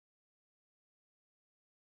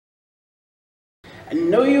I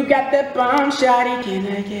know you got that bomb, shawty, can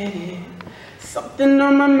I get it? Something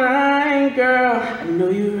on my mind, girl, I know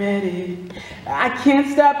you're ready. I can't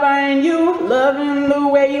stop eyeing you, loving the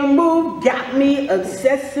way you move. Got me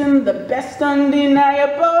obsessing, the best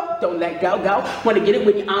undeniable. Don't let go. Wanna get it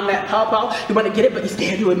when you're on that pawpaw. You wanna get it, but you're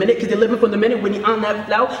scared to admit it, cause you're living for the minute when you're on that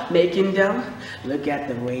flow. Making dough, look at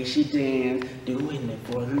the way she dance, doing it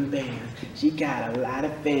for them bands. She got a lot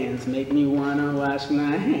of fans, make me wanna wash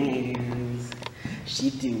my hands. She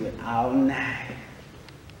do it all night.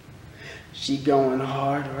 She going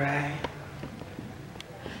hard, right?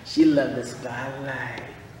 She love the spotlight.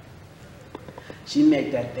 She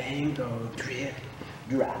make that thing go drip,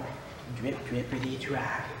 drop, drip, drippity,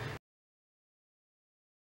 drop.